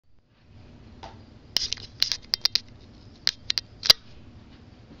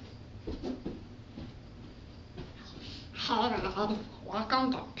everyone,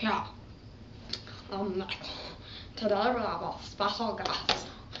 welcome to Pure. Today we have a special guest.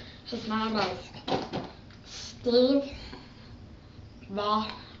 His name is Steve the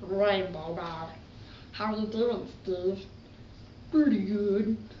Rainbow Bear. How you doing, Steve? Pretty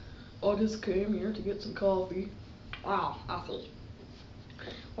good. I just came here to get some coffee. Wow, I see.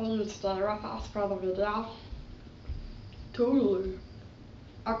 Will you stay with us for the video? Totally.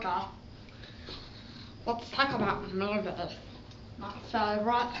 Okay. Let's talk about movies. My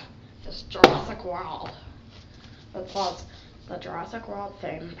favorite is Jurassic World. It says, the Jurassic World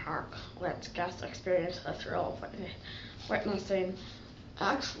theme park lets guests experience the thrill of witnessing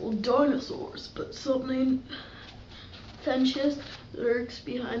Actual dinosaurs, but something Fences lurks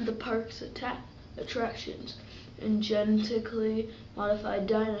behind the park's attractions. A genetically modified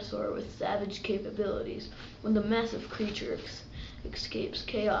dinosaur with savage capabilities. When the massive creature escapes,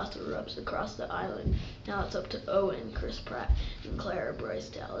 chaos erupts across the island. Now it's up to Owen, Chris Pratt, and Clara Bryce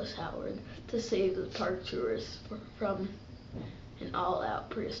Dallas Howard to save the park tourists from an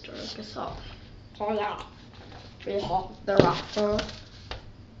all-out prehistoric assault. So yeah, we have the raptor.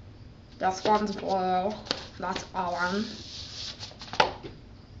 This one's blue. That's Owen.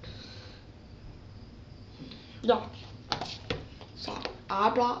 Yeah. So I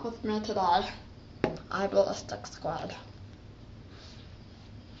brought with me today a ballistic squid.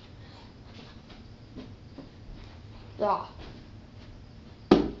 Yeah.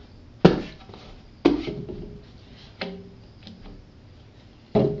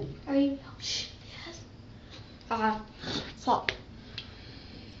 Are you? Shh. Yes. So.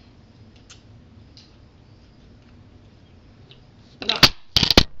 Yeah.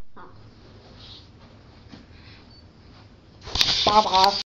 Bye bye.